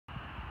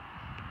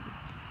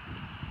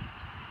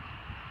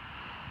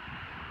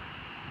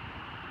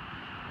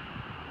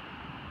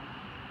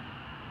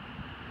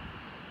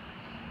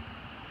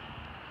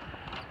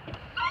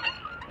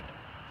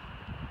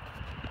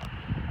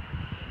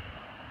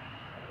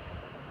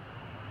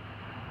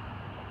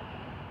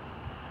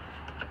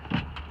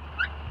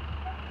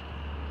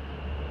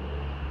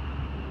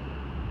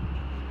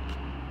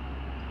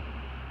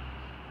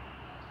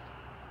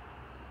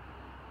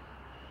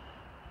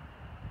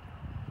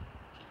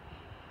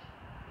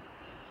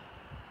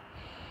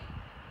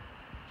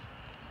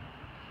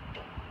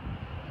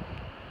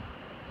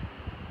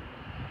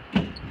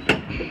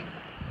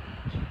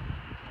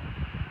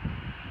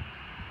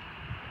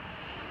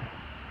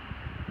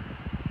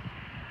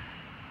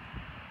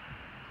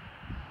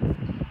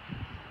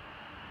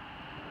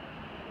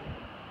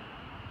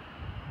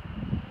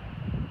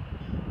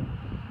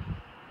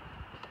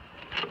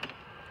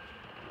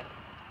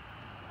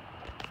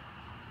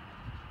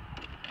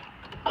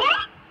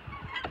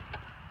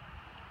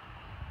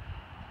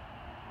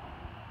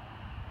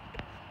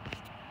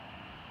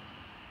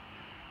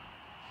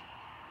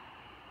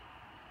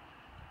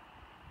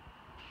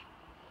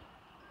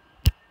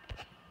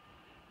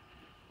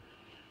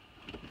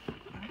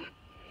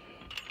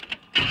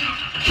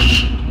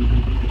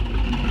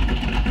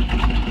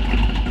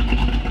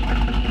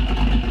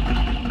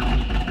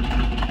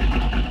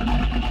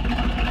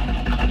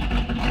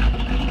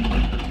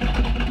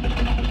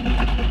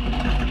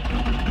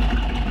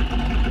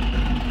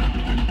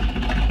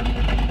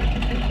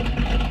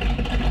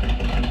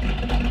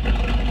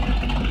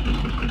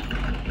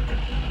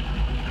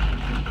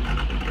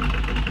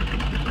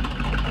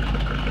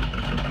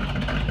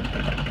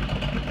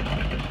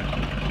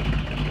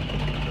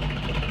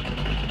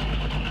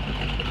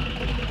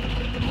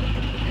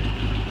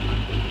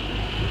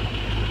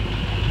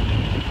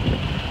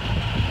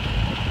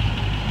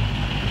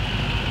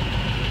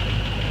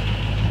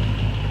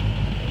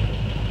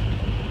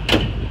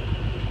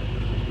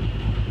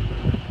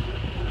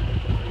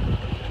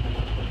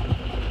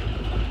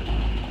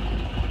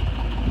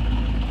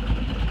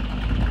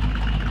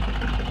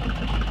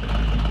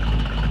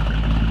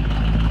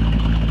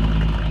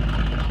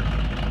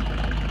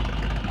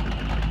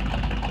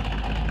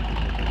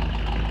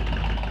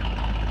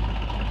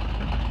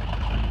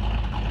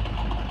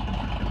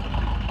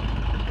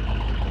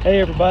Hey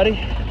everybody,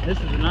 this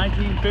is a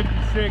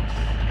 1956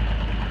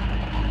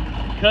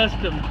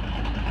 custom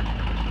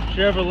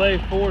Chevrolet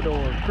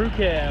 4-door crew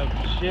cab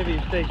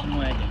Chevy station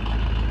wagon.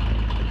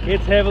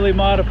 It's heavily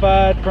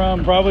modified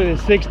from probably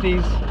the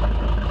 60s,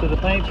 so the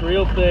paint's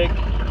real thick.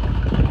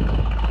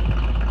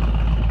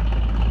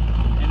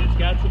 And it's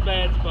got some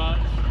bad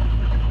spots.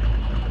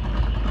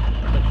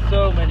 But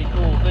so many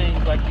cool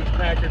things like these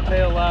Packard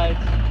tail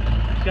lights.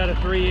 It's got a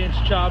 3-inch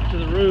chop to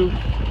the roof.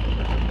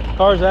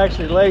 Car's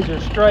actually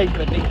laser straight,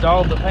 but needs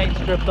all the paint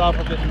stripped off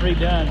of it and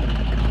redone.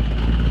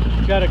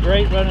 It's got a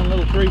great running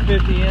little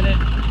 350 in it.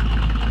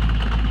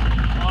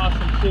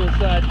 Awesome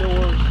suicide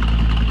doors,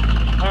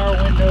 power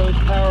windows,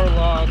 power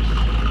locks,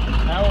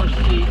 power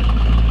seat,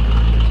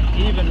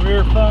 even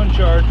rear phone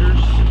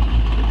chargers.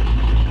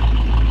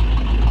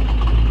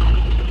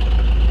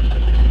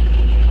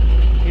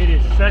 It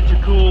is such a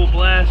cool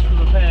blast from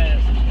the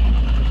past.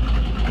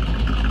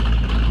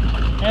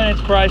 And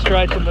it's priced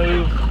right to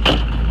move.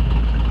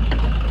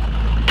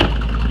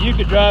 You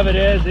could drive it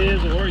as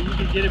is, or you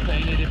could get it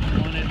painted if you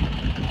wanted.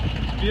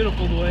 It's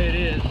beautiful the way it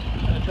is.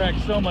 It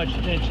attracts so much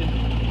attention.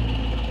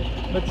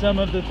 But some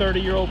of the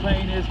 30-year-old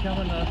paint is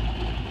coming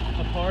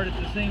apart at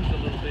the seams a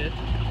little bit.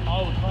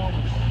 All the chrome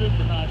is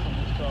super nice on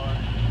this car.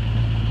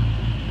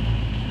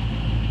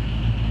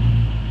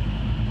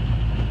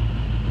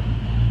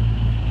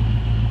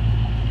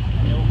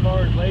 The old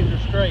car is laser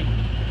straight.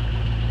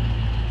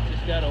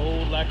 Just got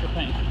old lacquer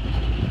paint.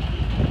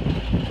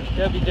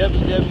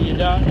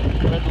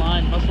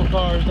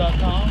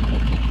 www.redlinemusclecars.com.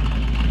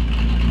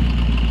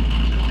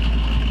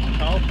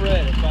 Call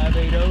Fred at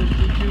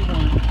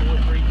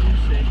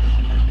 580-221-4326.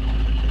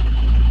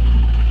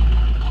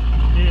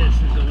 This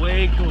is a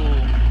way cool,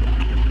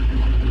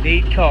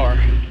 neat car.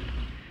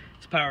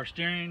 It's power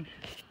steering,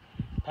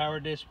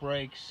 power disc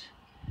brakes,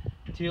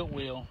 tilt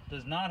wheel.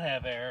 Does not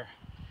have air,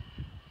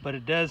 but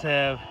it does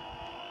have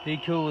the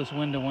coolest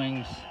window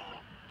wings,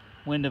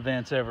 window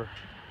vents ever.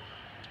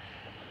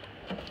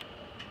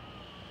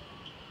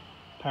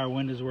 Power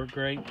windows work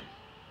great.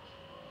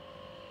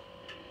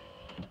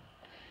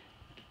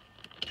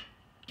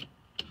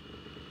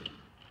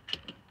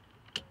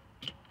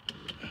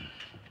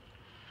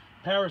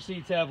 Power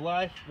seats have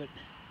life, but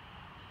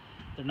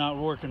they're not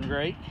working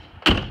great.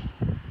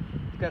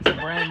 It's got some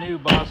brand new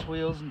Boss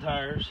wheels and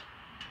tires.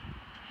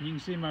 You can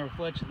see my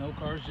reflection. The old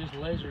car's just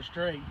laser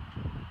straight.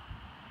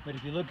 But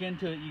if you look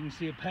into it, you can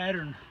see a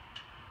pattern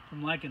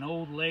from like an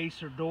old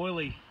lace or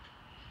doily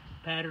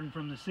pattern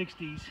from the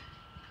 60s.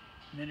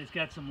 And then it's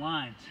got some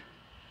lines.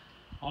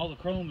 All the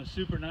chrome is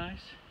super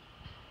nice.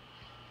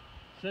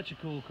 Such a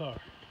cool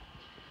car.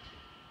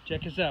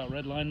 Check us out,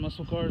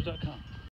 redlinemusclecars.com.